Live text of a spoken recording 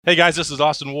Hey guys, this is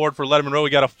Austin Ward for Lettermen Row. We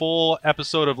got a full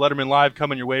episode of Lettermen Live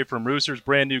coming your way from Roosters,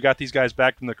 brand new. Got these guys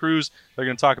back from the cruise. They're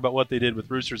going to talk about what they did with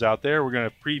Roosters out there. We're going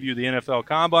to preview the NFL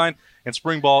Combine, and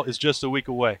spring ball is just a week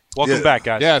away. Welcome back,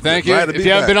 guys. Yeah, thank you. If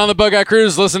you haven't been on the Buckeye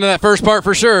cruise, listen to that first part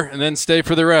for sure, and then stay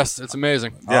for the rest. It's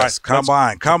amazing. Yes,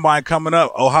 Combine coming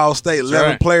up. Ohio State,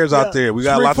 11 players out there. We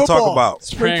got a lot to talk about.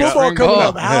 Spring football coming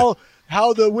up.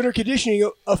 How the winter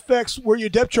conditioning affects where your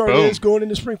depth chart is going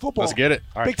into spring football. Let's get it.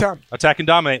 All right. Big time. Attack and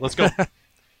dominate. Let's go.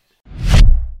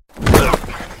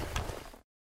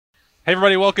 Hey,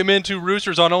 everybody. Welcome into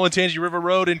Roosters on Olentangy River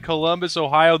Road in Columbus,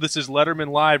 Ohio. This is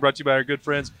Lettermen Live, brought to you by our good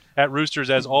friends at Roosters,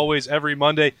 as always, every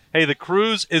Monday. Hey, the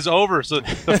cruise is over. So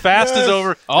the fast is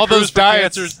over. All those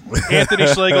diets. Anthony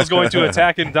Schlegel's going to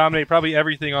attack and dominate probably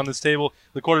everything on this table.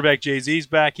 The quarterback, Jay-Z's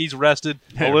back. He's rested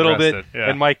a little bit. Yeah.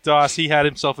 And Mike Doss, he had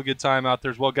himself a good time out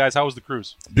there as well. Guys, how was the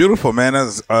cruise? Beautiful, man. That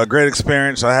was a great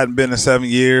experience. I hadn't been in 7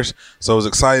 years, so I was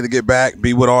excited to get back,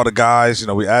 be with all the guys. You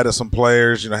know, we added some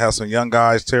players, have some young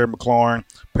guys, Terry McLaurin,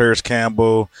 Paris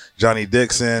Campbell, Johnny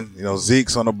Dixon,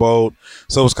 Zeke's on the boat.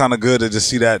 So it was kind of good to just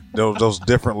see that those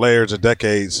different layers of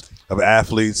decades of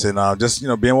athletes and just,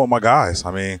 being with my guys.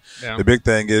 I mean, The big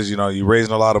thing is, you're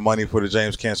raising a lot of money for the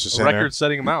James Cancer Center.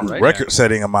 Record-setting amount, right?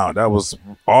 Record-setting amount. That was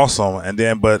awesome. And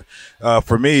then, but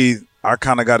for me, I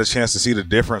kind of got a chance to see the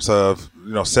difference of,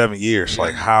 7 years,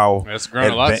 like how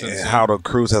the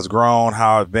cruise has grown,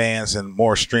 how advanced and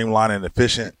more streamlined and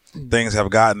efficient things have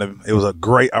gotten. It was a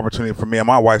great opportunity for me and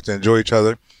my wife to enjoy each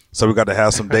other. So we got to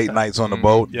have some date nights on the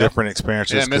boat, different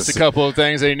experiences. Yeah, missed a couple of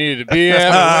things they needed to be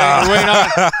at.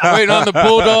 Waiting on the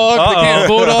Bulldog, the Canton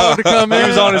Bulldog to come in. He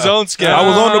was on his own schedule. I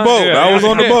was on the boat. I was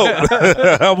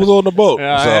on the boat.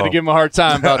 Yeah, I had to give him a hard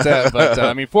time about that. But,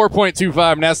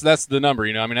 4.25, and that's the number,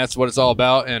 that's what it's all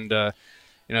about. And,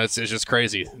 it's just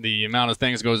crazy. The amount of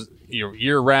things goes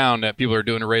year-round that people are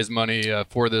doing to raise money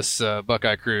for this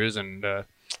Buckeye cruise. And,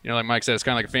 like Mike said, it's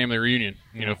kind of like a family reunion,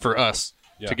 for us.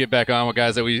 Yeah. To get back on with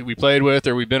guys that we played with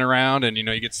or we've been around and, you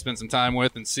get to spend some time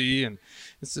with and see. And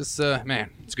it's just,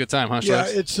 it's a good time, huh, Yeah,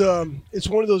 Schlegs? it's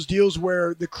one of those deals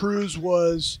where the cruise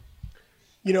was,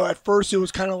 at first it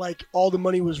was kind of like all the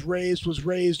money was raised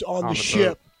on the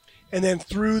ship. Boat. And then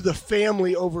through the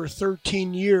family over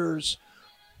 13 years,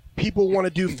 people want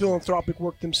to do philanthropic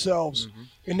work themselves. Mm-hmm.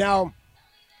 And now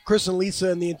Chris and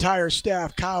Lisa and the entire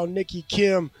staff, Kyle, Nikki,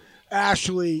 Kim,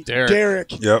 Ashley,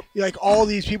 Derek, like all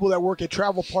these people that work at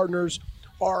Travel Partners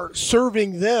are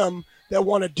serving them that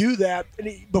want to do that. And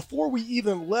before we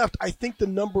even left, I think the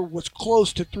number was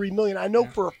close to 3 million. I know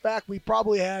for a fact we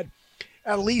probably had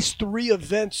at least 3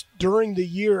 events during the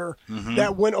year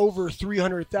that went over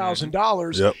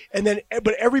 $300,000. Yep. And then,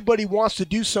 but everybody wants to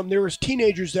do something. There was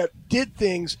teenagers that did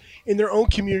things in their own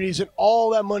communities, and all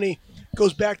that money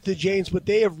goes back to the James. But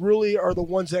they really are the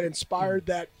ones that inspired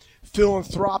that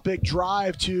philanthropic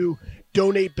drive to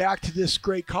donate back to this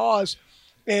great cause.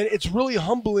 And it's really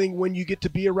humbling when you get to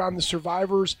be around the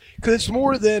survivors, because it's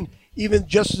more than even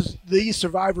just the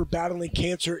survivor battling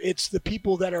cancer. It's the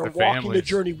people that are walking the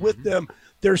journey with them,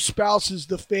 their spouses,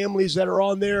 the families that are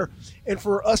on there. And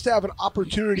for us to have an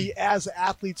opportunity as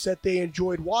athletes that they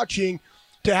enjoyed watching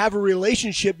to have a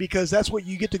relationship, because that's what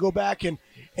you get to go back and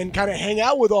kind of hang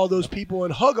out with all those people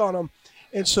and hug on them.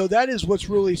 And so that is what's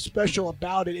really special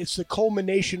about it. It's the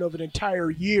culmination of an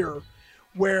entire year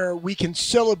where we can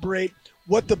celebrate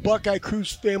what the Buckeye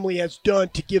Cruise family has done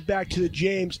to give back to the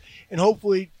James and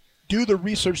hopefully do the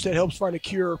research that helps find a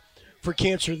cure for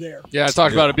cancer there. Yeah, I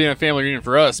talked about it being a family reunion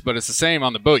for us, but it's the same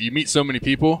on the boat. You meet so many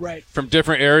people from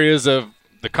different areas of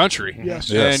the country. Yes.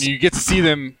 And you get to see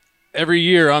them every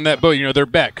year on that boat. They're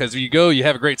back because you go, you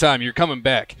have a great time, you're coming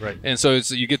back. Right. And so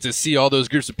you get to see all those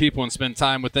groups of people and spend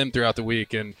time with them throughout the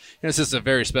week. And it's just a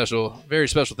very special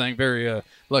thing. Very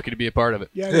lucky to be a part of it.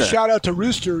 Yeah, and a shout out to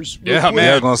Roosters. Yeah, man.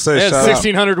 I was going to say, they had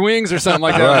 1,600 wings or something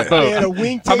like that on the boat. They had a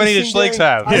wing How many did Schlegs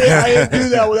have? I didn't do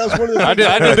that. Well, that was one of the I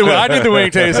did the wing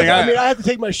tasting. I had to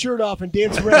take my shirt off and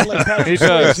dance around like Patrick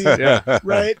Swayze.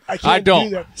 Right? I don't.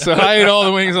 Do that. So I ate all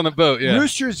the wings on the boat,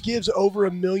 Roosters gives over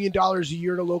 $1 million a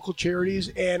year to local charities,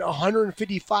 and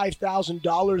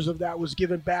 $155,000 of that was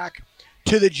given back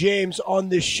to the James on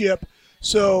this ship.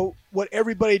 So what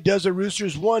everybody does at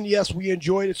Roosters, one, yes, we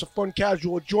enjoy it. It's a fun,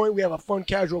 casual joint. We have a fun,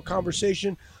 casual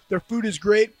conversation. Their food is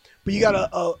great, but you got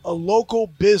a local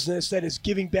business that is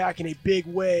giving back in a big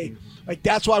way. Like,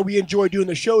 that's why we enjoy doing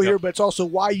the show here, but it's also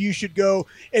why you should go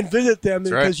and visit them,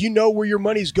 because you know where your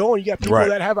money's going. You got people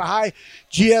that have a high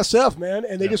GSF, man,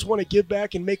 and they just want to give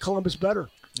back and make Columbus better.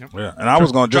 Yep. Yeah, and I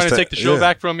was going to take the show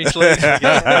back from me, Schlegs. You couldn't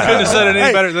have said it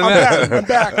any better than that. I'm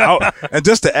back. And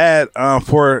just to add,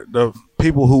 for the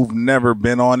people who've never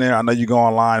been on there, I know you go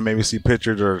online, maybe see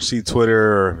pictures or see Twitter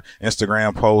or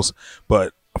Instagram posts,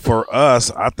 but for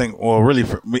us, I think, well, really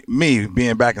for me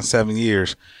being back in 7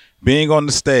 years, being on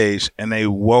the stage, and they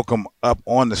welcome up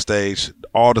on the stage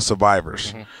all the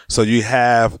survivors. Mm-hmm. So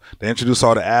they introduce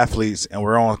all the athletes, and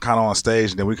we're on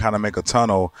stage, and then we kind of make a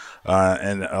tunnel,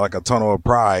 and like a tunnel of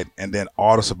pride, and then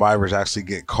all the survivors actually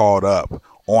get called up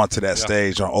onto that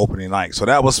stage on opening night. So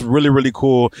that was really, really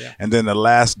cool. Yeah. And then the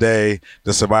last day,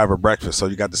 the survivor breakfast. So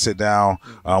you got to sit down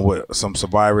with some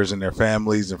survivors and their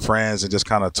families and friends and just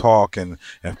kind of talk and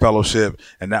fellowship.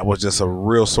 And that was just a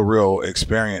real surreal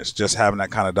experience, just having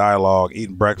that kind of dialogue,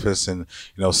 eating breakfast and,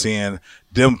 seeing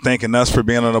them thanking us for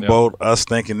being on the boat, us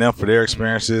thanking them for their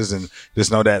experiences, and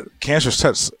just know that cancer's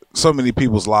touched so many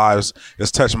people's lives.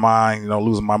 It's touched mine,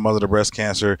 losing my mother to breast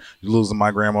cancer, losing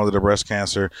my grandmother to breast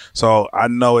cancer. So I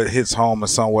know it hits home in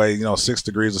some way, 6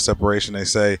 degrees of separation, they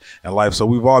say, in life. So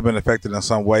we've all been affected in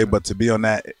some way, but to be on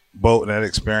that boat and that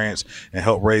experience and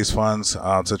help raise funds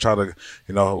to try to,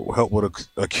 help with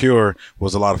a cure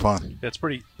was a lot of fun. It's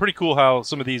pretty cool how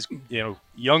some of these,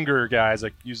 younger guys,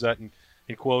 like use that in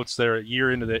quotes, they're a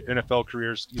year into the NFL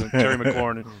careers, Terry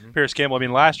McLaurin and Paris Campbell. I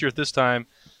mean, last year at this time,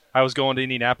 I was going to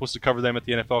Indianapolis to cover them at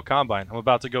the NFL Combine. I'm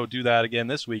about to go do that again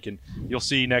this week, and you'll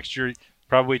see next year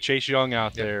probably Chase Young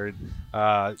out there.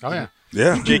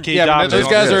 Yeah, J.K. Yeah, Dobbins. those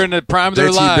guys are in the prime of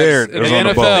their lives in the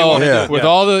NFL with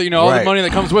all the all the money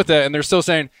that comes with that, and they're still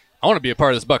saying, I want to be a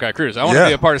part of this Buckeye Cruise. I want to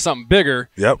be a part of something bigger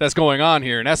that's going on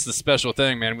here, and that's the special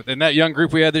thing, man. In that young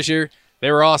group we had this year, they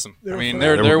were awesome.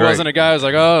 There wasn't a guy who was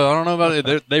like, oh, I don't know about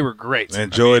it. They were great.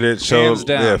 Enjoyed it. Hands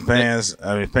down. Fans.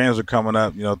 Fans are coming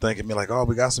up, thanking me like, oh,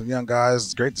 we got some young guys.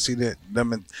 It's great to see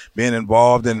them being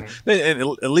involved, and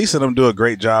at least of them do a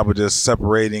great job of just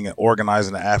separating and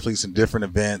organizing the athletes in different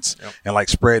events and like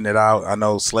spreading it out. I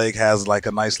know Slade has like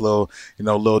a nice little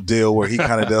deal where he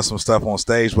kind of does some stuff on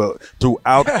stage, but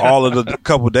throughout all of the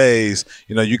couple days,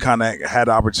 you kind of had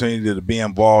the opportunity to be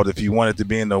involved. If you wanted to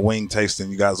be in the wing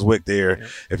tasting, you guys wick there.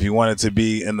 If you wanted to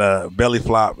be in the belly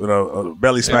flop,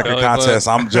 belly smacker contest,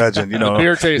 I'm judging.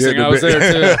 Beer tasting, I was there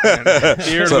too.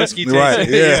 Beer and whiskey tasting. Right,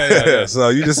 yeah. So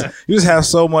you just have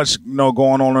so much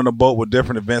going on the boat with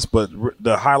different events. But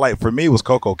the highlight for me was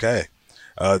Coco Cay.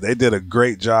 They did a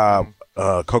great job.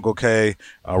 Coco Cay,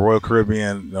 Royal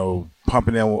Caribbean,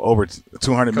 pumping in over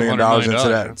 $200 million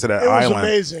into that island.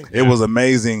 Amazing. It was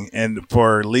amazing. And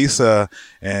for Lisa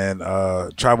and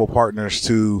travel partners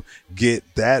to get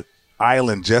that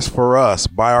island just for us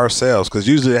by ourselves, because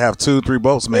usually they have 2-3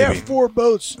 boats maybe. They have 4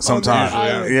 boats sometimes.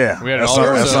 Yeah. We had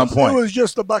at some point. It was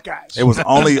just the Buckeyes. It was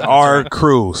only our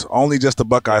cruise, only just the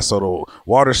Buckeyes. So the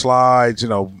water slides,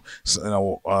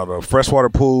 the freshwater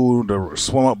pool, the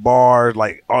swim up bar,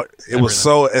 it was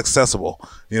so accessible,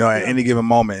 at any given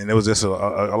moment, and it was just a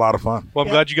lot of fun. Well,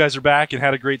 I'm glad you guys are back and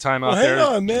had a great time out there.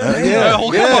 Hang on, man.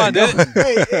 Come on, dude.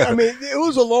 Hey, I mean, it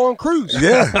was a long cruise.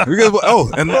 Yeah.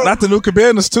 And not the new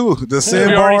cabanas too. The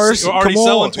sandbars. We're already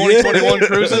selling 2021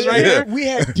 cruises right here. We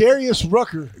had Darius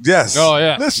Rucker. Yes. Oh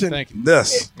yeah. Listen. Thank you.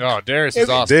 Yes. Darius is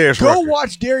awesome. Go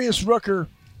watch Darius Rucker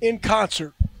in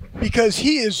concert, because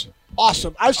he is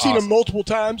awesome. I've seen him multiple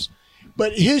times,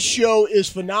 but his show is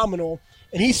phenomenal.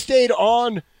 And he stayed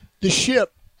on the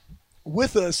ship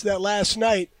with us that last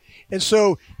night. And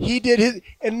so he did his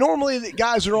 – and normally the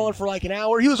guys are on for like an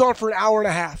hour. He was on for an hour and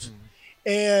a half.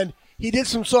 And he did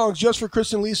some songs just for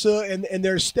Chris and Lisa and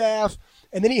their staff.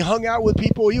 And then he hung out with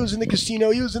people. He was in the casino.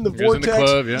 He was in the Vortex.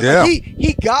 Was in the club, yeah.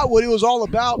 He got what it was all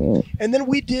about. And then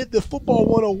we did the Football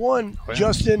 101,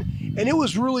 Justin, and it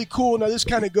was really cool. Now, this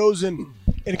kind of goes in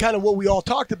kind of what we all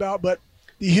talked about, but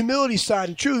the humility side,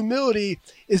 and true humility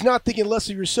is not thinking less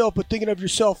of yourself, but thinking of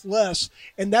yourself less.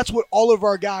 And that's what all of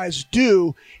our guys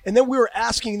do. And then we were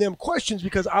asking them questions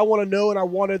because I want to know, and I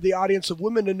wanted the audience of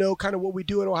women to know kind of what we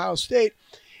do at Ohio State.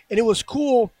 And it was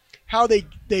cool how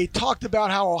they talked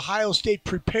about how Ohio State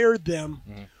prepared them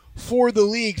for the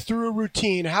league through a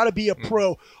routine, how to be a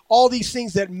pro, all these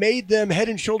things that made them head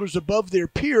and shoulders above their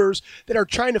peers that are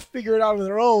trying to figure it out on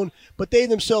their own, but they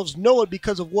themselves know it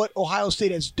because of what Ohio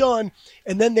State has done.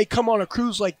 And then they come on a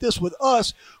cruise like this with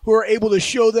us, who are able to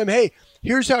show them, hey,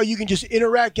 here's how you can just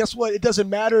interact. Guess what? It doesn't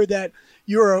matter that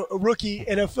you're a rookie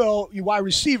NFL wide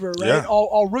receiver, right? Yeah.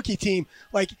 All rookie team.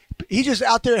 Like, he's just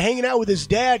out there hanging out with his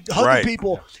dad, hugging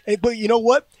people. But you know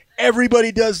what?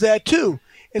 Everybody does that too.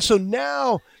 And so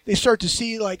now they start to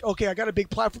see, like, okay, I got a big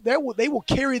platform. They will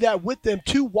carry that with them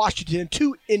to Washington,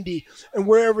 to Indy, and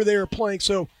wherever they are playing.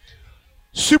 So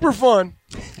super fun.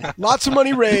 Lots of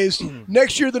money raised.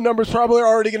 Next year, the number's probably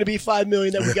already going to be $5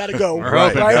 million that we got to go.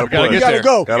 Right. Right? We gotta We got to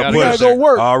go. Gotta We got to push. go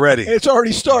work. Already. And it's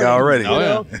already started. Already. You Oh,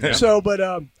 know? yeah. So, but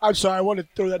I'm sorry. I wanted to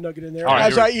throw that nugget in there. All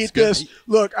right, As I eat this,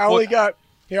 look, I only got.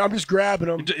 Here, I'm just grabbing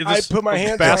them. I put my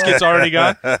hands basket's on already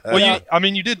gone. Well, Yeah.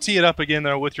 you did tee it up again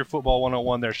there with your football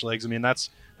 101 there, Schlegs. I mean, that's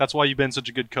why you've been such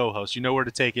a good co-host. You know where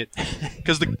to take it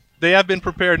because they have been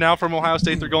prepared now from Ohio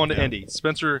State. They're going to Indy.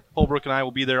 Spencer Holbrook and I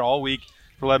will be there all week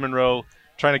for Lettermen Row,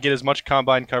 trying to get as much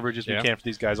combine coverage as we can for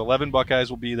these guys. 11 Buckeyes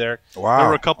will be there. Wow. There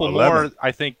were a couple 11. more,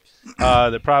 I think,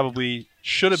 that probably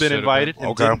should have been invited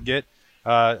and didn't get.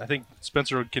 I think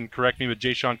Spencer can correct me, but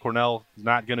Jay Sean Cornell is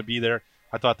not going to be there.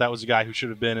 I thought that was a guy who should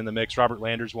have been in the mix. Robert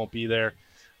Landers won't be there.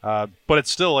 But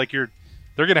it's still like they're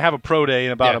going to have a pro day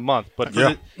in about a month. But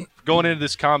for going into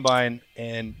this combine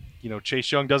and,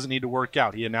 Chase Young doesn't need to work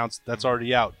out. He announced that's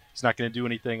already out. He's not going to do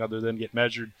anything other than get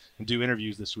measured and do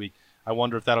interviews this week. I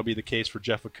wonder if that'll be the case for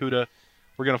Jeff Okudah.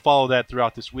 We're going to follow that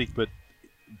throughout this week. But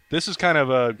this is kind of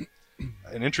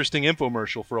an interesting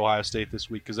infomercial for Ohio State this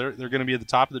week because they're going to be at the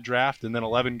top of the draft and then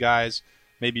 11 guys,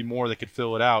 maybe more, that could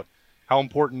fill it out. How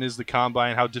important is the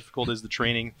combine? How difficult is the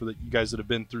training for you guys that have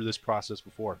been through this process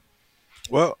before?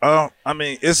 Well, I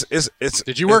mean, it's.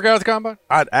 Did you work out at the combine?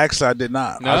 I did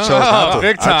not. No, I chose not to.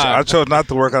 big time. I chose not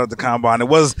to work out at the combine. It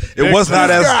was not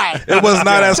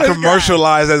as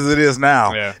commercialized as it is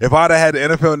now. Yeah. If I'd have had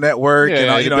the NFL Network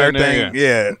and everything,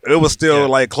 it was still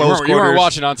like close quarters. You weren't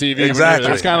watching on TV. Exactly.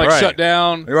 It was kind of like shut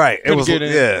down. Right.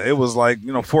 It was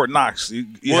like Fort Knox.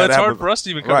 It's hard for us to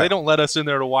even come. They don't let us in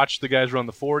there to watch the guys run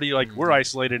the 40. Like we're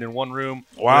isolated in one room.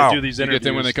 Wow. They do these interviews. You get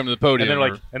them when they come to the podium.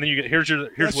 And then you get here's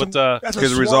what here's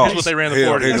the results. Here's what they ran the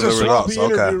 40. Here's the results.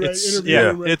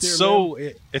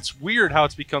 Okay. It's weird how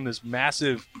it's become this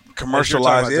massive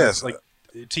commercialized, yes, like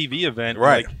TV event,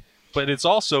 right? But it's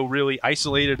also really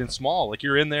isolated and small. Like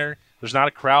you're in there. There's not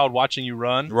a crowd watching you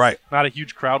run. Right. Not a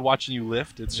huge crowd watching you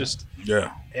lift. It's just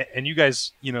And you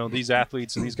guys, these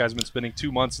athletes and these guys have been spending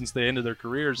 2 months since the end of their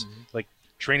careers, like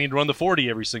training to run the 40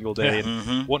 every single day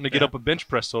and wanting to get up a bench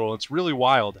press total. It's really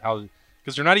wild how.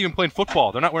 Because they're not even playing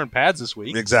football. They're not wearing pads this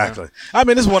week. Exactly. I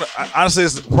mean, honestly,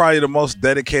 it's probably the most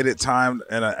dedicated time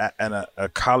in a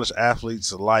college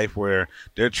athlete's life where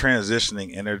they're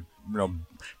transitioning and they're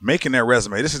making their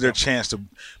resume. This is their chance to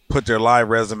put their live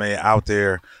resume out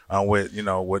there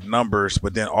with numbers,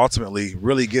 but then ultimately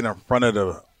really get in front of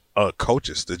the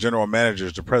coaches, the general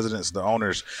managers, the presidents, the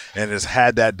owners, and has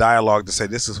had that dialogue to say,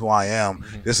 this is who I am.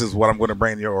 This is what I'm going to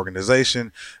bring to your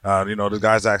organization. The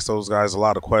guys ask those guys a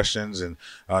lot of questions, and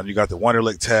you got the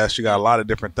Wonderlic test. You got a lot of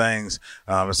different things.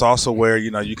 It's also where,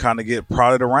 you kind of get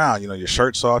prodded around. Your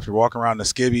shirt's off. You're walking around the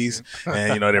skivvies,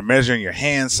 and, they're measuring your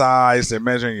hand size. They're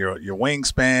measuring your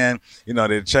wingspan.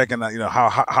 They're checking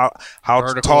how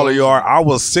tall you are. I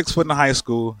was 6 foot in high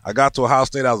school. I got to Ohio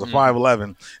State. I was a 5'11",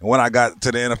 and when I got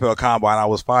to the NFL Combine, I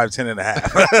was 5'10" and a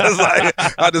half. It's like,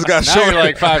 I just got short. Now you're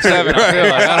like 5'7". I feel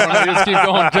like I don't know. You just keep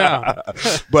going down.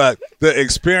 But the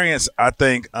experience, I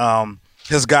think,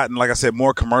 has gotten, like I said,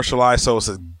 more commercialized. So it's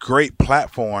a great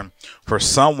platform for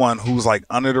someone who's like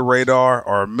under the radar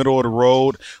or middle of the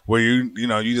road, where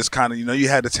you just kind of you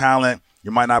had the talent. You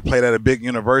might not play at a big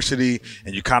university,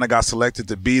 and you kind of got selected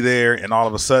to be there, and all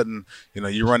of a sudden,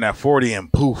 you run that 40,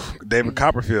 and poof, David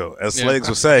Copperfield, as Slags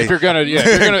would say. If you're gonna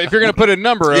put a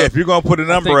number up, if you're gonna put a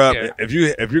number up,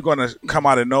 if you're gonna come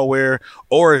out of nowhere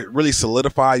or really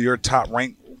solidify your top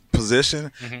ranked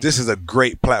position, this is a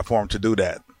great platform to do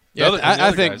that. Yeah,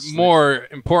 I think more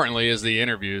importantly is the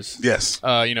interviews. Yes.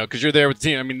 Because you're there with the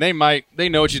team. I mean, they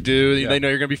know what you do. They know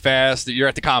you're going to be fast. You're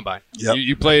at the combine. Yep.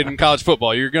 You played in college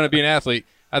football. You're going to be an athlete.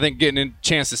 I think getting a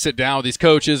chance to sit down with these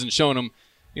coaches and showing them,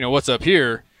 what's up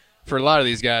here for a lot of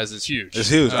these guys is huge. It's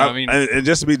huge. And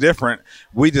just to be different,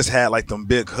 we just had like them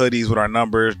big hoodies with our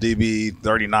numbers, DB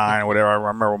 39 or whatever. I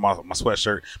remember my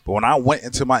sweatshirt. But when I went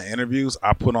into my interviews,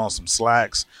 I put on some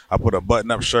slacks. I put a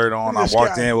button-up shirt on. I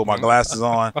walked in with my glasses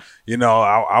on.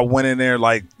 I went in there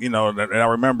like, and I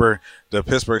remember the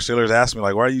Pittsburgh Steelers asked me,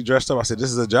 like, why are you dressed up? I said,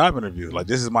 this is a job interview. Like,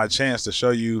 this is my chance to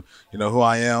show you, who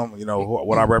I am,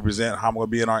 what I represent, how I'm going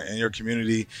to be in your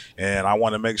community. And I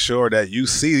want to make sure that you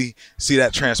see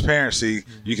that transparency.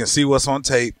 You can see what's on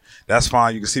tape. That's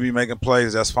fine. You can see me making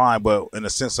plays. That's fine. But in the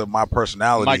sense of my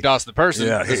personality, Mike Doss, the person,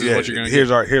 this is what you're going to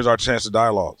get. Here's our chance to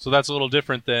dialogue. So that's a little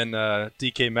different than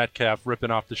DK Metcalf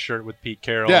ripping off the shirt with Pete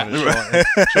Carroll. Yeah.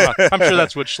 I'm sure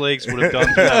that's what Schlags would have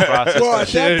done through that process. Well, at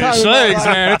that time Schlags,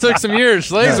 man, it took some years.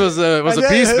 Schlags was a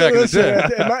beast back in the day.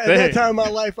 At that time in my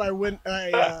life, I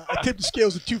tipped the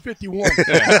scales at 251.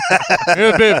 He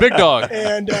was a big dog.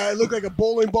 And it looked like a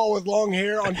bowling ball with long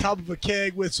hair on top of a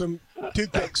keg with some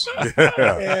toothpicks.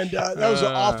 And that was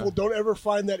awful. Don't ever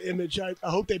find that image. I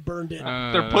hope they burned it.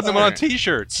 They're putting them on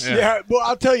T-shirts. Yeah, well,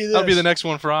 I'll tell you this. That'll be the next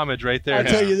one for homage right there. I'll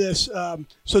tell you this.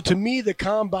 So to me, the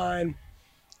combine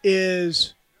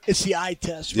it's the eye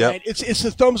test, right? It's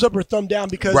the thumbs up or thumb down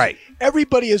because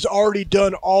everybody has already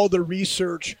done all the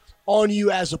research on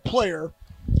you as a player.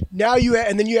 Now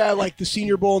and then you have like the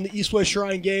Senior Bowl and the East-West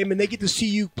Shrine game, and they get to see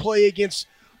you play against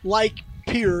like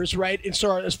peers, right? And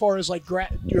so as far as like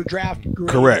your draft grade.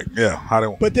 Correct.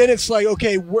 Yeah. But then it's like,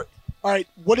 okay, all right,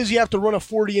 what does he have to run a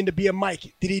 40 in to be a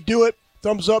Mike? Did he do it?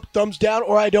 Thumbs up, thumbs down,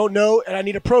 or I don't know, and I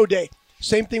need a pro day.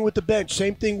 Same thing with the bench.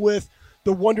 Same thing with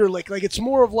the Wonderlic. Like it's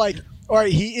more of like, all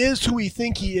right, he is who we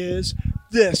think he is.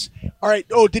 This. All right.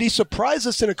 Oh, did he surprise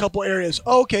us in a couple areas?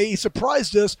 Oh, okay, he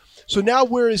surprised us. So now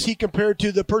where is he compared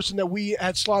to the person that we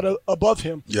had slotted above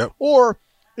him? Yep. Or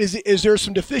is there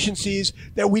some deficiencies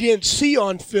that we didn't see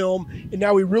on film, and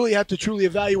now we really have to truly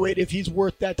evaluate if he's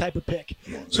worth that type of pick?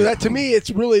 So that to me, it's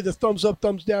really the thumbs up,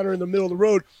 thumbs down are in the middle of the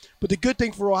road. But the good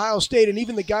thing for Ohio State, and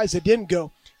even the guys that didn't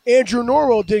go, Andrew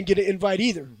Norwell didn't get an invite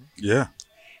either. Yeah.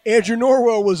 Andrew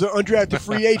Norwell was an undrafted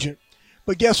free agent.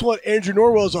 But guess what? Andrew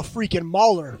Norwell is a freaking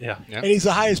mauler. Yeah. And he's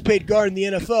the highest paid guard in the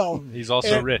NFL. He's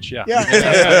also rich, Yeah.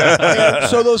 And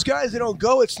so those guys that don't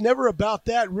go, it's never about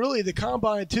that. Really, the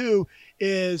combine, too,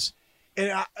 is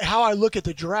how I look at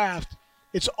the draft,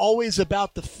 it's always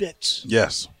about the fits.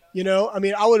 Yes. You know, I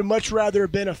mean, I would have much rather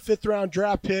have been a fifth-round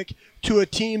draft pick to a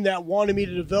team that wanted me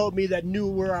to develop me, that knew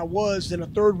where I was, than a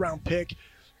third-round pick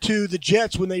to the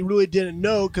Jets when they really didn't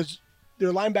know because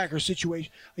their linebacker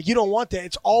situation. Like, you don't want that.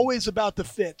 It's always about the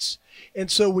fits. And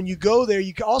so when you go there,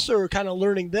 you also are kind of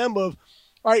learning them of,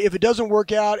 all right, if it doesn't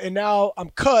work out and now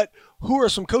I'm cut, who are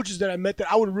some coaches that I met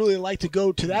that I would really like to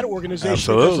go to that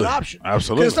organization as an option?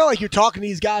 Absolutely. Because it's not like you're talking to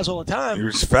these guys all the time.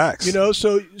 It's facts. You know,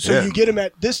 so you get them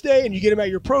at this day and you get them at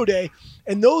your pro day,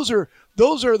 and those are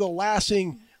the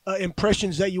lasting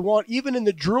impressions that you want, even in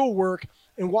the drill work,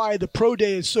 and why the pro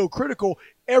day is so critical.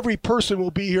 Every person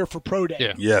will be here for pro day.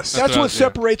 Yeah. Yes. That's what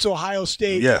separates Ohio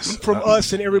State from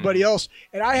us and everybody else.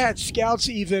 And I had scouts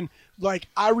even, like,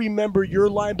 I remember your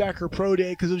linebacker pro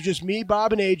day because it was just me,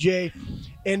 Bob, and AJ,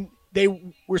 and they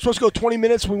were supposed to go 20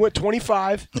 minutes. We went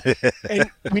 25, and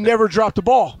we never dropped the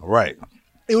ball. Right.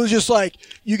 It was just like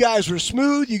you guys were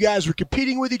smooth. You guys were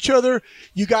competing with each other.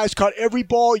 You guys caught every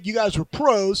ball. You guys were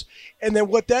pros. And then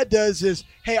what that does is,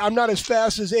 hey, I'm not as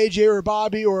fast as AJ or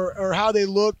Bobby or how they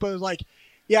look, but like,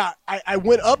 yeah, I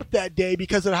went up that day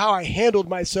because of how I handled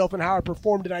myself and how I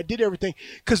performed and I did everything.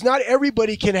 Because not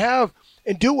everybody can have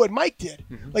and do what Mike did.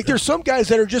 Like there's some guys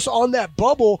that are just on that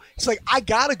bubble. It's like, I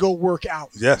got to go work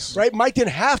out. Yes. Right? Mike didn't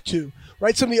have to.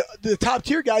 Right? Some of the top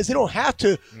tier guys, they don't have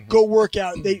to go work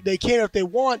out. They can if they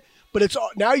want. But it's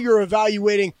now you're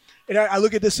evaluating. And I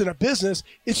look at this in a business.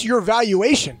 It's your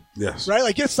valuation. Yes. Right?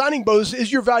 Like your signing bonus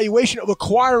is your valuation of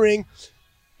acquiring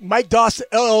Mike Doss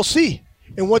LLC.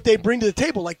 And what they bring to the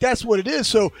table. Like, that's what it is.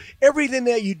 So everything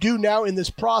that you do now in this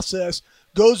process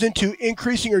goes into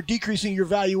increasing or decreasing your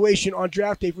valuation on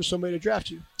draft day for somebody to draft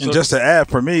you. And just to add,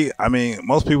 for me, I mean,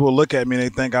 most people look at me and they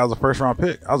think I was a first-round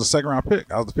pick. I was a second-round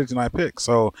pick. I was the 59th pick.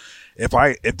 So if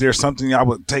there's something I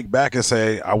would take back and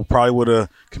say I probably would have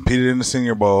competed in the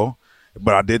Senior Bowl,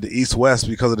 but I did the East-West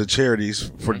because of the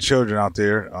charities for the children out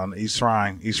there on the East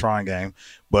Shrine game.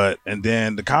 And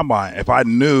then the Combine. If I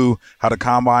knew how the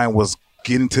Combine was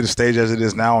getting to the stage as it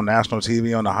is now on national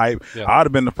TV on the hype, I'd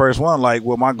have been the first one, like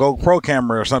with my GoPro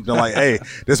camera or something, like, hey,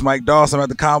 this Mike Dawson at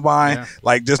the Combine,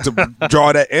 like just to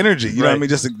draw that energy, you know what I mean,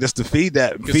 just to feed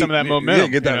that, get some of that momentum,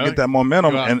 get that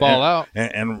momentum, and ball out,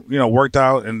 and you know, worked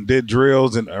out and did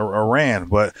drills and ran.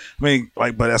 But I mean,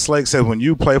 but as Slake said, when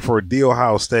you play for the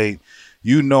Ohio State,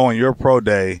 you know in your pro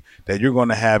day that you're going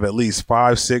to have at least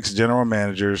 5-6 general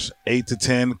managers, 8 to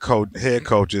 10 head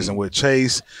coaches, and with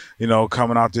Chase, you know,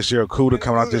 coming out this year, Kuda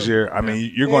coming out this year. I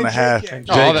mean, you're going to have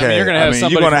JK. You're going to have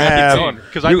somebody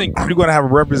you're going to have a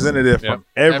representative from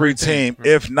every team,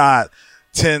 if not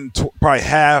 10, probably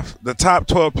half. The top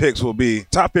 12 picks will be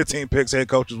top 15 picks. Head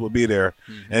coaches will be there,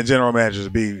 and general managers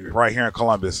will be right here in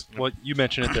Columbus. Well, you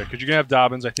mentioned it there because you're gonna have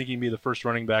Dobbins. I think he can be the first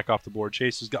running back off the board.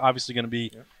 Chase is obviously going to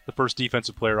be the first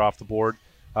defensive player off the board.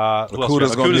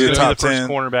 Akuda's going to be the top 10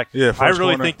 cornerback. Yeah, I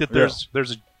really think that there's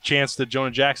a chance that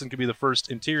Jonah Jackson could be the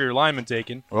first interior lineman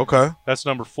taken. Okay, that's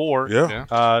number 4.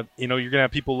 Yeah. You know, you're gonna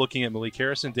have people looking at Malik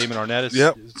Harrison, Damon Arnett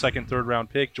is second, third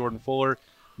round pick. Jordan Fuller.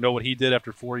 Know what he did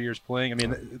after 4 years playing. I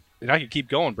mean, I could keep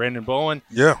going. Brandon Bowen.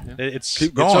 Yeah. It's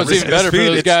keep going. So it's even better for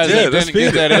those guys that didn't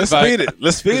get that invite.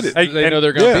 Let's feed it. They know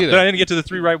they're going to be there. Then I didn't get to the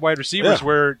 3 right wide receivers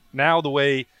where now the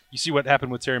way you see what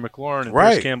happened with Terry McLaurin, and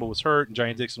Right. Bruce Campbell was hurt, and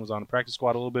Johnny Dixon was on the practice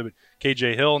squad a little bit, but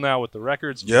KJ Hill now with the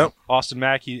records. Yep. Austin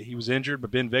Mack, he was injured,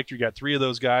 but Ben Victor, you got 3 of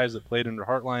those guys that played under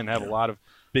Heartline and have a lot of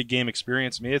big game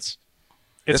experience. I mean, it's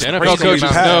The It's NFL crazy coaches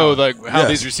amount. know like how Yes.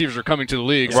 these receivers are coming to the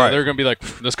league, so Right. they're going to be like,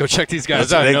 let's go check these guys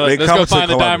That's- out. they Let's come go to find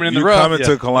the Columbus. diamond in the You rough. coming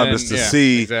to Columbus to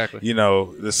see, exactly.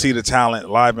 to see the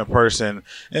talent live in person.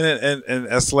 And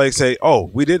as Slade say,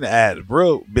 we didn't add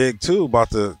real big too about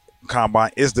the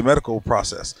combine is the medical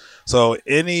process. So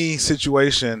any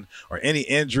situation or any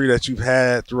injury that you've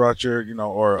had throughout your,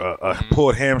 or a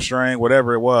pulled hamstring,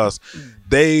 whatever it was,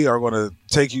 they are going to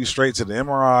take you straight to the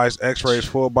MRIs, X-rays,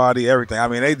 full body, everything. I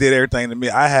mean, they did everything to me.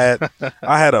 I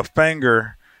had a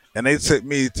finger, and they took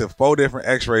me to 4 different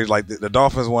X-rays. Like the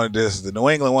Dolphins wanted this, the New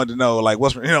England wanted to know like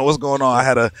what's going on. I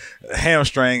had a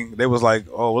hamstring. They was like,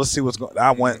 let's see what's going.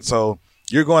 I went so.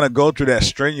 You're going to go through that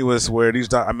strenuous where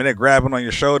they're grabbing on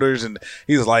your shoulders, and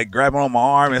he's like grabbing on my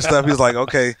arm and stuff. He's like,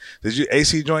 okay, did you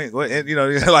AC joint?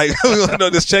 And, like,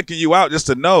 just checking you out just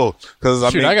to know. Because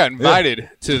I got invited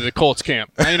to the Colts camp.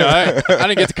 I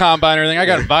didn't get to combine or anything. I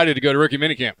got invited to go to rookie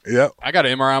minicamp. Yep. I got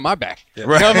an MRI on my back. Yeah.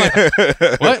 Right. I'm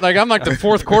like, what? Like, I'm like the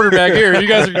 4th quarterback here. You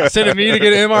guys are sending me to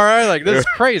get an MRI? Like, this is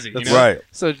crazy. That's right.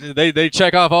 So they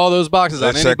check off all those boxes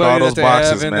on check all anybody those that they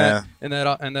boxes, have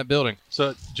man. in that building.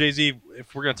 So, Jay-Z,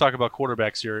 if we're going to talk about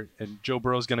quarterbacks here, and Joe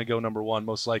Burrow's going to go number 1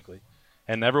 most likely,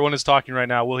 and everyone is talking right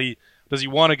now, does he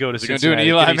want to go to Cincinnati? Is he going to do an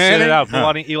Eli Can he Manning? sit it out,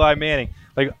 wanting Eli Manning?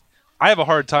 Like, I have a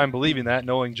hard time believing that,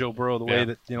 knowing Joe Burrow the way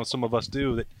that some of us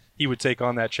do, that he would take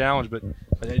on that challenge. But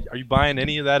are you buying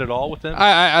any of that at all with him?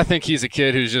 I think he's a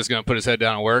kid who's just going to put his head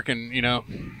down and work, and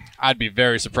I'd be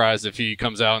very surprised if he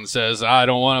comes out and says, I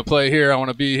don't want to play here, I want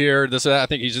to be here, this or that. I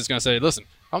think he's just going to say, listen,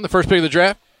 I'm the first pick of the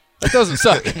draft. That doesn't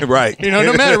suck. Right.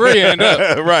 No matter where you end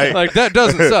up. Right. Like, that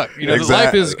doesn't suck. The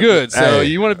life is good. So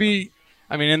you want to be –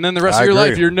 and then the rest of your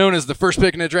life, you're known as the first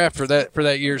pick in the draft for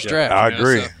that year's draft. I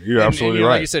agree. You're absolutely right.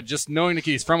 Like you said, just knowing the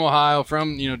keys from Ohio,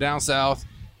 from, down south,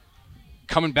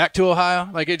 coming back to Ohio,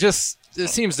 like it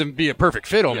seems to be a perfect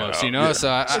fit almost, So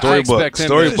I expect him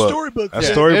storybook. to – Storybook. A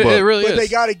storybook. It really but is. they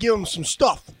got to give him some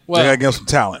stuff. They got to give him some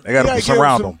talent. They got to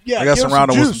surround him. Yeah, they got to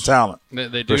surround him with some talent.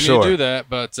 They do need to do that,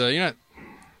 but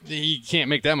he can't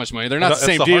make that much money. They're not the That's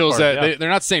same the hard deals part, they're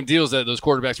not the same deals that those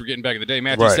quarterbacks were getting back in the day.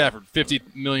 Matthew Right. Stafford,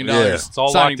 $50 million. Yeah. It's all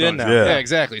signing locked in bonus. now. Yeah. Yeah,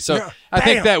 exactly. So I Bam.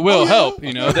 think that will Oh, yeah. help.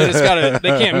 They just got to. They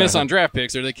can't miss on draft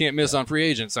picks or they can't miss on free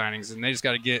agent signings, and they just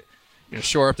got to get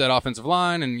shore up that offensive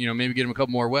line and maybe get him a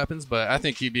couple more weapons. But I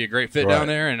think he'd be a great fit down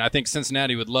there, and I think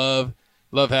Cincinnati would love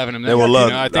having him there. They will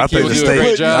love. I think he the will do a state-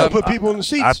 great job. Put people in the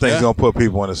seats. I think he's going to put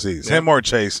people in the seats. Him or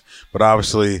Chase, but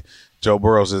obviously Joe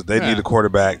Burrow they need a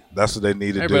quarterback. That's what they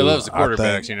need to do. Everybody loves the I think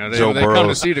quarterbacks. They Joe come to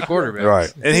Burrow's- see the quarterbacks.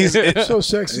 Right, and he's so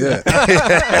sexy. yeah.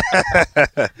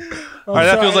 All right,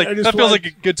 that feels like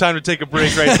a good time to take a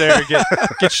break right there and get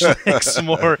Schnick some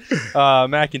more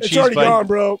mac and It's cheese. already bite. gone,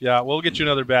 bro. Yeah, we'll get you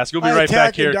another basket. We'll be I right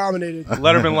back attacked and here. dominated.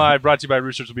 Lettermen Live, brought to you by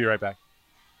Roosters. We'll be right back.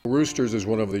 Roosters is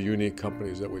one of the unique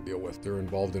companies that we deal with. They're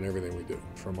involved in everything we do,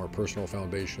 from our personal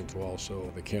foundation to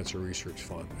also the Cancer Research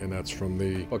Fund. And that's from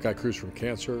the Buckeye Cruise from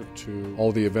Cancer to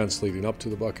all the events leading up to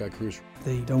the Buckeye Cruise.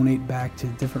 They donate back to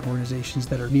different organizations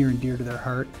that are near and dear to their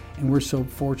heart, and we're so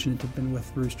fortunate to have been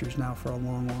with Roosters now for a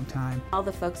long, long time. All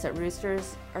the folks at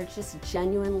Roosters are just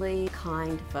genuinely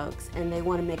kind folks, and they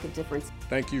want to make a difference.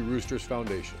 Thank you, Roosters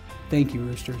Foundation. Thank you,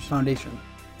 Roosters Foundation.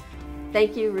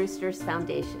 Thank you, Roosters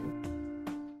Foundation.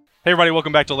 Hey, everybody,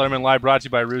 welcome back to Lettermen Live, brought to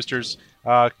you by Roosters.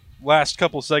 Last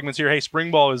couple segments here. Hey, spring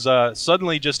ball is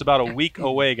suddenly just about a week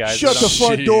away, guys. Shut the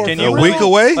front door. Can for you real? week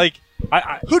away? Like,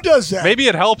 Who does that? maybe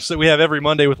it helps that we have every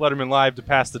Monday with Lettermen Live to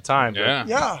pass the time. But, Yeah.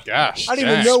 Yeah. Gosh. I didn't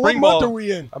even dang. know what Spring month ball- are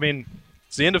we in. I mean,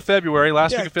 it's the end of February,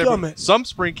 last Yeah, week of February. gummit. Some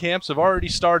spring camps have already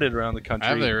started around the country.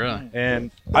 Have they really?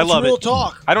 And I That's love real it.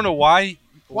 talk. I don't know why.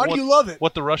 Why do you love it?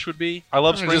 What the rush would be? I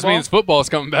love It spring just ball. means football's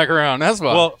coming back around. That's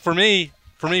why. Well, for me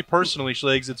personally,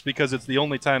 Schlegs, it's because it's the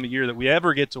only time of year that we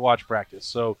ever get to watch practice.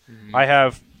 So I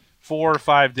have 4 or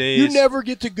 5 days. You never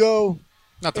get to go.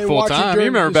 not the and full watch it time. You during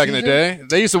remember the back in the season? day?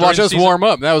 They used to During watch the us season? warm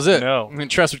up. That was it. No. I mean,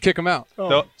 Tress would kick them out.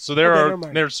 Oh. So there Okay, never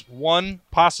mind. there's one,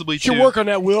 possibly You should two work on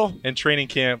that, Will. in training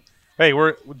camp. Hey,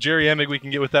 we're Jerry Emig. We can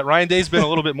get with that. Ryan Day's been a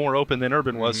little bit more open than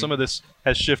Urban was. Some of this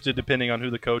has shifted depending on who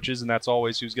the coach is, and that's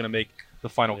always who's going to make the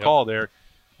final call there.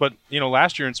 But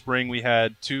last year in spring we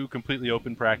had 2 completely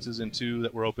open practices and 2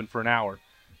 that were open for an hour.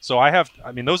 So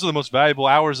those are the most valuable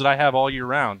hours that I have all year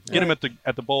round. Get them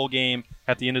at the bowl game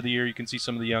at the end of the year. You can see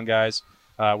some of the young guys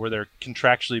where they're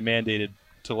contractually mandated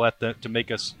to let us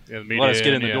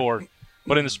get in the door.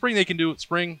 But in the spring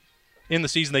in the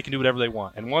season they can do whatever they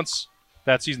want. And once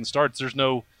that season starts, there's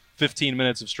no 15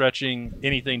 minutes of stretching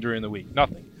anything during the week.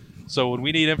 Nothing. So when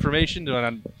we need information,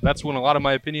 that's when a lot of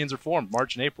my opinions are formed,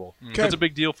 March and April. Okay. That's a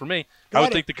big deal for me. Got I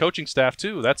would it. think the coaching staff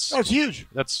too. That's huge.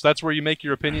 That's where you make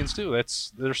your opinions too.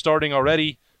 They're starting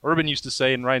already. Urban used to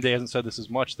say, and Ryan Day hasn't said this as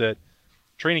much, that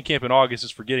training camp in August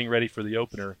is for getting ready for the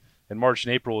opener, and March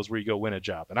and April is where you go win a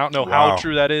job. And I don't know how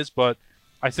true that is, but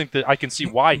I think that I can see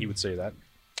why he would say that.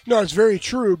 No, it's very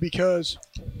true because,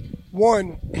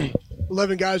 one,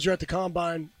 11 guys are at the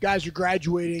combine. Guys are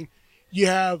graduating. You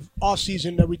have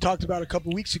off-season that we talked about a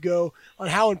couple weeks ago on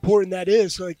how important that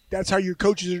is. Like, that's how your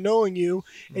coaches are knowing you.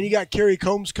 And you got Kerry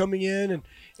Combs coming in,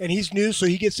 and he's new, so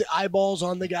he gets the eyeballs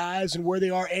on the guys and where they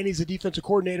are, and he's a defensive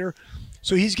coordinator.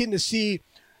 So he's getting to see,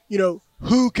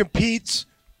 who competes,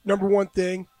 number one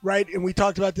thing, right? And we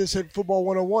talked about this at Football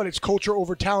 101. It's culture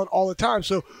over talent all the time.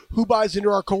 So who buys into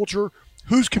our culture?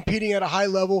 Who's competing at a high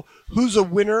level, who's a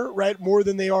winner, right, more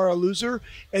than they are a loser.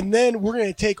 And then we're going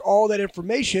to take all that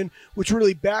information, which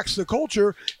really backs the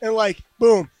culture, and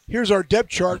boom, here's our depth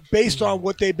chart based on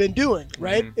what they've been doing,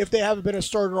 right? If they haven't been a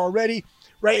starter already,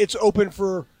 right, it's open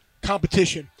for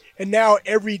competition. And now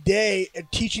every day,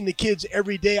 and teaching the kids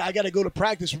every day, I got to go to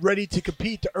practice ready to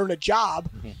compete to earn a job.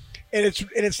 And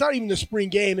it's not even the spring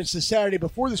game, it's the Saturday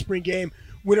before the spring game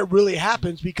when it really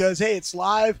happens because, hey, it's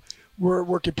live,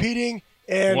 we're competing.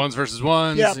 And ones versus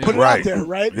ones. Yeah, put it out there,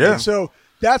 right? Yeah. And so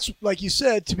that's, like you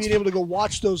said, to being able to go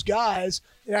watch those guys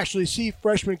and actually see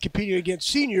freshmen competing against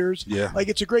seniors. Yeah.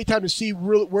 It's a great time to see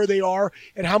where they are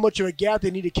and how much of a gap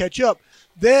they need to catch up.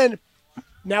 Then,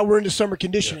 now we're into summer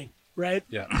conditioning, right?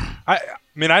 Yeah. I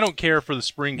mean, I don't care for the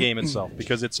spring game itself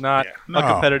because it's not a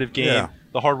competitive game. Yeah.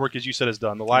 The hard work, as you said, is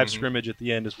done. The live scrimmage at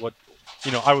the end is what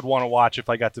I would want to watch if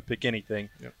I got to pick anything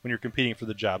when you're competing for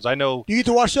the jobs. I know. Do you get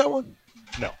to watch that one?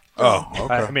 No. Oh,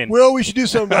 okay. I mean, Will, we should do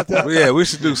something about that. Yeah, we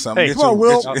should do something. Hey, Get come on,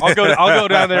 Will. I'll go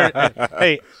down there.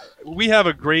 Hey, we have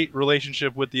a great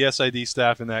relationship with the SID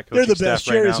staff and that coaching They're the staff best.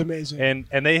 right Jerry's now. amazing.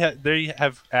 And they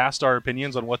have asked our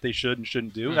opinions on what they should and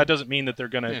shouldn't do. That doesn't mean that they're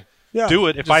going to Yeah. do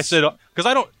it. If I said, because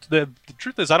I don't, the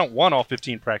truth is I don't want all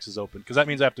 15 practices open because that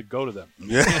means I have to go to them.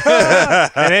 Yeah.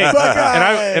 And,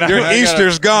 hey, Your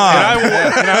Easter's gone.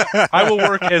 I will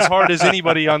work as hard as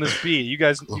anybody on this beat. You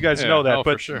guys know that.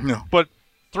 But for sure. No. But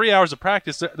 3 hours of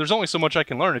practice, there's only so much I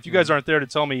can learn. If you guys aren't there to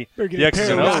tell me Better get the a X's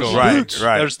pair and of O's,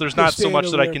 Right. there's not so stand much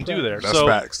over that I there can and do there. That's So,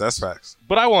 facts. That's facts.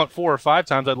 but I want 4 or 5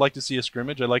 times. I'd like to see a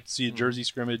scrimmage. I'd like to see a jersey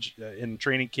scrimmage in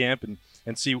training camp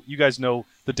and see. You guys know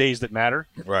the days that matter.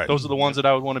 Right. Those are the ones that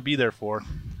I would want to be there for.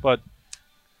 But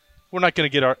we're not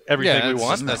going to get everything we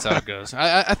want. That's how it goes.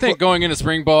 I think going into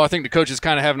spring ball, I think the coaches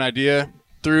kind of have an idea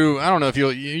through. I don't know if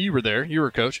you were there. You were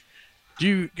a coach. Do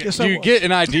you get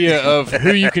an idea of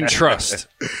who you can trust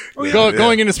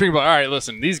going into spring ball? All right,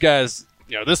 listen, these guys,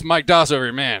 this Mike Doss over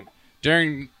here, man,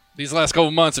 during these last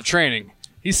couple months of training,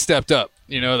 he's stepped up.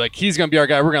 He's going to be our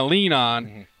guy we're going to lean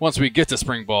on once we get to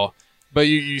spring ball. But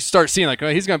you start seeing,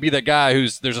 he's going to be that guy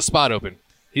there's a spot open.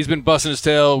 He's been busting his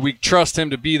tail. We trust him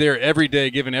to be there every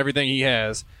day, given everything he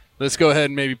has. Let's go ahead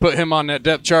and maybe put him on that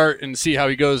depth chart and see how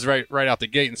he goes right out the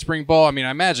gate in spring ball. I mean,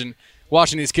 I imagine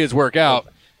watching these kids work out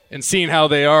and seeing how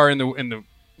they are in the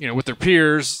with their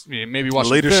peers, maybe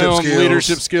watching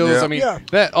leadership skills. Yeah. I mean,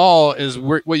 that all is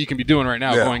what you can be doing right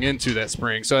now going into that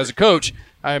spring. So as a coach,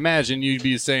 I imagine you'd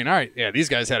be saying, all right, these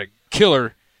guys had a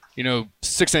killer,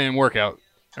 6 a.m. workout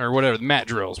or whatever, the mat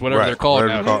drills, whatever they're called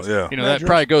now. That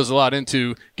probably goes a lot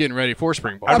into getting ready for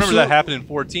spring ball. I remember that happened in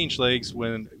 14 Schlags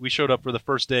when we showed up for the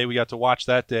first day. We got to watch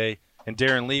that day. And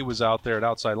Darren Lee was out there at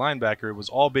outside linebacker. It was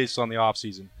all based on the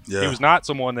offseason. Yeah. He was not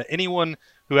someone that anyone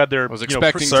who had their was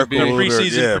expecting their to be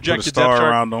preseason projected depth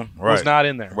chart was not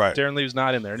in there. Right. Darren Lee was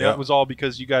not in there. And that was all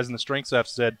because you guys in the strength staff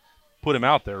said, put him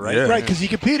out there, right? Yeah. Right, because he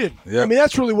competed. Yeah. I mean,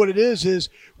 that's really what it is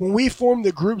when we form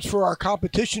the groups for our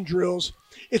competition drills,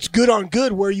 it's good on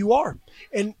good where you are.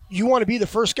 And you want to be the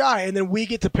first guy, and then we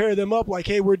get to pair them up like,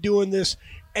 hey, we're doing this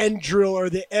N drill or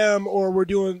the M, or we're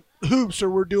doing hoops, or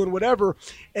we're doing whatever,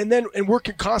 and we're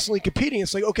constantly competing.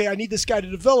 It's like, okay, I need this guy to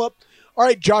develop. All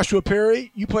right, Joshua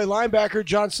Perry, you play linebacker.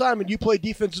 John Simon, you play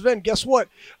defensive end. Guess what?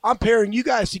 I'm pairing you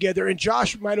guys together, and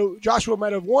Joshua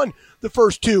might have won the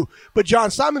first 2, but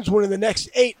John Simon's winning the next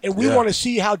 8, and we want to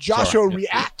see how Joshua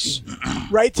reacts,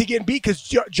 right, to getting beat, because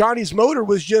Johnny's motor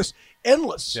was just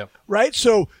endless, right?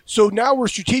 So now we're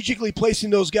strategically placing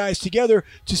those guys together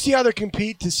to see how they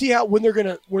compete, to see how when they're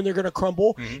gonna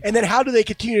crumble, and then how do they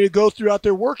continue to go throughout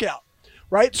their workout,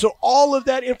 right? So all of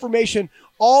that information,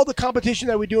 all the competition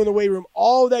that we do in the weight room,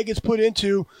 all of that gets put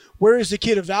into where is the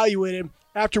kid evaluated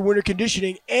after winter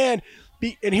conditioning, and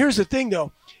here's the thing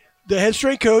though, the head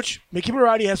strength coach Mickey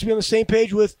Marotti has to be on the same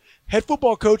page with head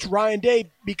football coach Ryan Day,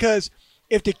 because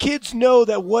if the kids know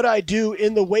that what I do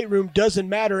in the weight room doesn't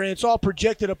matter and it's all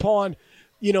projected upon,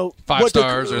 you know, 5 what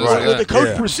stars the, or what the coach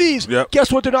Yeah. perceives, Yep.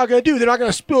 guess what they're not going to do? They're not going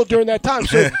to spill it during that time.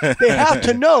 So they have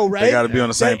to know, right? They got to be on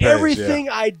the same that page. everything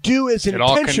I do is It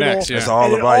all intentional. connects, yeah. It's all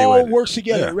and it all evaluated. works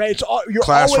together, Yeah. right? It's all, you're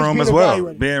Classroom always as being well.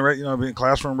 evaluated. Being ready, being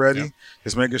classroom ready. Yeah.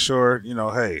 Just making sure,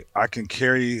 hey, I can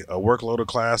carry a workload of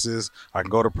classes. I can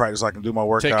go to practice. I can do my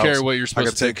workouts. Take care of what you're I supposed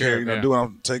can to take care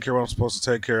of. take care of what I'm supposed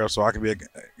to take care of, so I can be,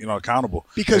 accountable.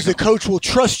 Because the coach will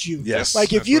trust you. Yes.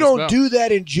 Like if That's you what it's don't about. do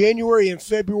that in January and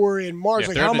February and March, Yeah,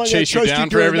 like they're how am going I to going to chase you trust down you for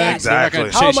during everything. that? They're not going to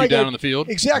Exactly. chase How am you I down gonna- on the field.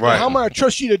 Exactly. Right. How am I going to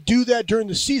trust you to do that during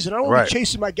the season? I don't want Right. to be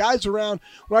chasing my guys around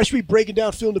when I should be breaking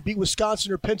down film to beat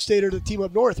Wisconsin or Penn State or the team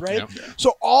up north, right? Yeah.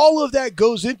 So all of that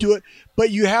goes into it, but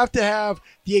you have to have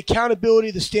the accountability,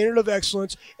 the standard of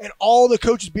excellence, and all the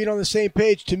coaches being on the same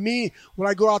page. To me, when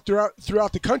I go out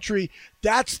throughout the country,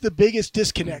 that's the biggest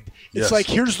disconnect. It's Yes. like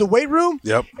here's the weight room,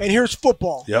 Yep. and here's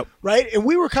football, Yep. right? And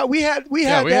we had we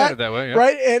that, had it that way, yeah.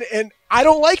 right? And I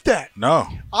don't like that. No.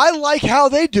 I like how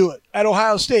they do it at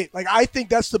Ohio State. Like I think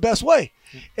that's the best way.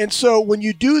 And so when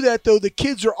you do that, though, the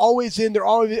kids are always in. They're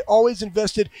always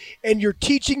invested, and you're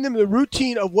teaching them the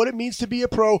routine of what it means to be a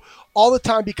pro all the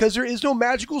time. Because there is no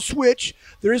magical switch.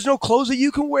 There is no clothes that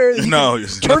you can wear. That you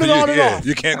can turn it on and off.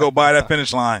 You can't go by that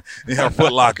finish line. You have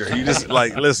Foot Locker. You just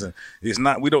listen. It's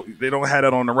not. They don't have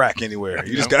that on the rack anywhere.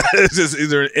 You just got. It's just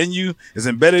either in you. It's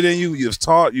embedded in you. You've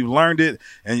taught. You learned it,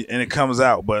 and it comes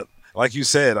out. But like you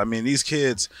said, I mean, these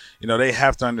kids, they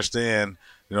have to understand.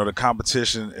 The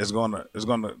competition is going to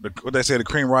what they say, the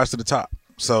cream rise to the top.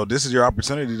 So this is your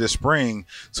opportunity this spring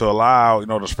to allow,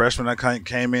 those freshmen that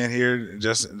came in here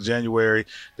just in January.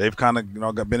 They've kind of,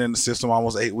 been in the system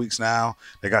almost 8 weeks now.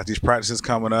 They got these practices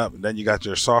coming up. And then you got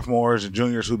your sophomores and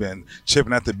juniors who've been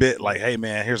chipping at the bit like, hey,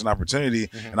 man, here's an opportunity.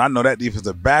 Mm-hmm. And I know that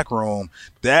defensive back room,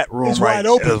 that room is right wide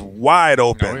open. is wide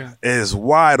open. Oh, yeah. Is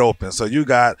wide open. So you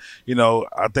got,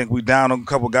 I think we down a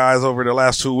couple guys over the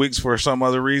last 2 weeks for some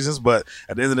other reasons. But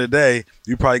at the end of the day,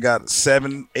 you probably got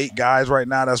 7-8 guys right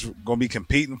now that's going to be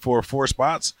competing for 4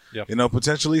 spots, Yep.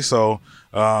 Potentially. So,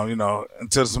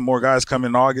 until some more guys come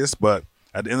in August. But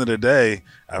at the end of the day,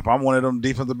 if I'm one of them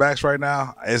defensive backs right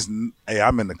now,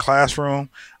 I'm in the classroom.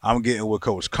 I'm getting with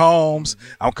Coach Combs.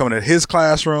 I'm coming to his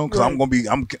classroom because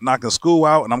I'm knocking school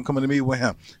out and I'm coming to meet with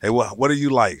him. Hey, what do you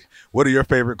like? What are your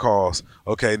favorite calls?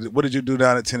 Okay, what did you do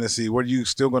down at Tennessee? What are you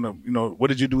still going to, what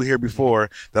did you do here before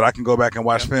that I can go back and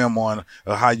watch film on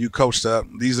how you coached up?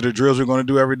 These are the drills we're going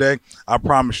to do every day. I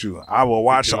promise you, I will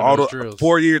watch all the drills.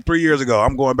 3 years ago.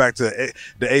 I'm going back to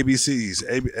the ABCs,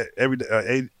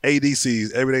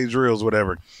 ADCs, everyday drills,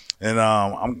 whatever. And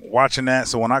I'm watching that.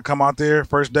 So when I come out there,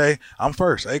 first day, I'm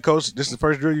first. Hey, coach, this is the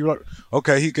first drill you like?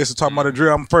 Okay, he gets to talk about the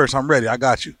drill. I'm first. I'm ready. I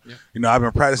got you. Yeah. I've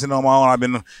been practicing on my own. I've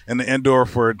been in the indoor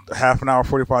for half an hour,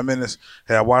 45 minutes.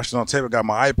 Hey, I watched it on tape. I got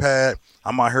my iPad.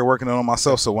 I'm out here working on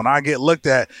myself. So when I get looked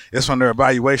at, it's from their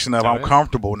evaluation of I'm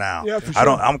comfortable now. Yeah, for sure.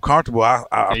 I'm comfortable. I've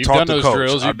you've talked done to those coach.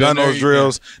 drills. I've You've been done there. those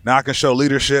drills. Now I can show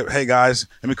leadership. Hey guys,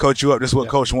 let me coach you up. This is what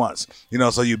coach wants.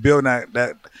 So you build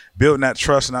building that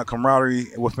trust and that camaraderie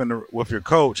with your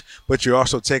coach, but you're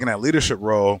also taking that leadership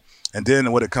role. And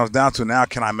then what it comes down to now,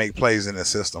 can I make plays in this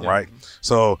system, right?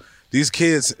 So these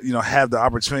kids, have the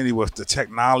opportunity with the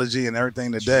technology and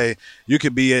everything today. You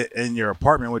could be in your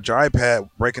apartment with your iPad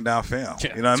breaking down film.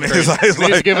 Yeah, You know what I mean? crazy. It's They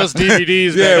used to give us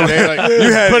DVDs. Yeah, back then. Like,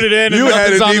 you had put it in and you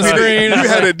had a nothing's on the DVD. screen. You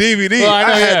had a DVD. Well, I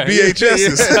know, I had yeah.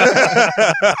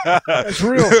 VHSs. That's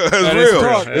real. It's That is real.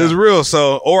 real, yeah. It's real.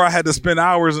 So, or I had to spend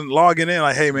hours and logging in.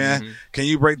 Like, hey man, can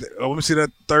you break? Let me see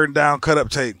that third down cut up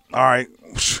tape. All right.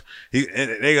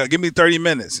 They go, give me 30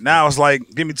 minutes. Now it's like,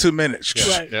 give me 2 minutes.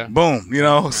 Right. Yeah.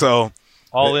 Boom. So.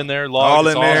 All in there, All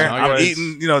logs, in there. awesome. I'm Guys.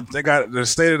 eating. They got the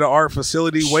state of the art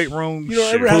facility, weight room, You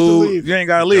don't ever have to food. leave. You ain't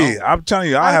gotta leave. I'm telling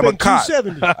you, I I've have a been cot.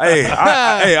 270.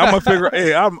 Hey, I'm gonna figure.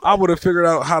 Hey, I would have figured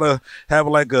out how to have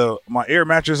like my air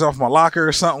mattress off my locker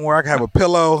or something where I can have a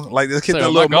pillow. Like just hit So that my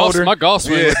little golf, motor. my golf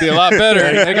swing would be a lot better.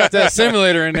 They got that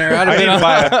simulator in there. I'd have been on.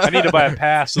 I need to buy a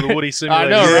pass to the Woody I Simulator.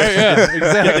 know, right? Yeah, Get the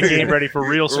exactly. game ready for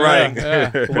real spring. Right.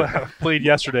 Yeah. Well, played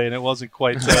yesterday, and it wasn't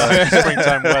quite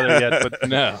springtime weather yet. But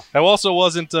No. it also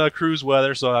wasn't cruise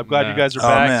weather, so I'm glad No. you guys are Oh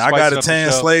back. man, I spicing got a up the tan.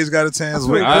 show. Slade's got a tan. I feel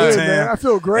Zwick got great, a man. tan. I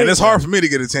feel great. And it's hard for me to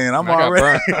get a tan. I'm I got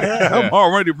already, burnt. I'm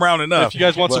already brown enough. If you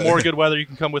guys want some But- more good weather, you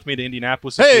can come with me to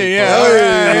Indianapolis. this week. Hey, yeah. Hey. All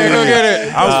right. Go get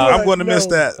it. I'm going to miss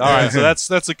No. that. All right, so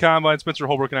that's the Combine. Spencer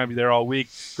Holbrook and I will be there all week.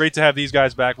 Great to have these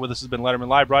guys back with us. This has been Letterman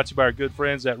Live, brought to you by our good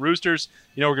friends at Roosters.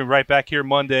 We're going to be right back here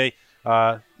Monday.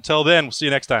 Until then, we'll see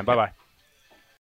you next time. Bye-bye.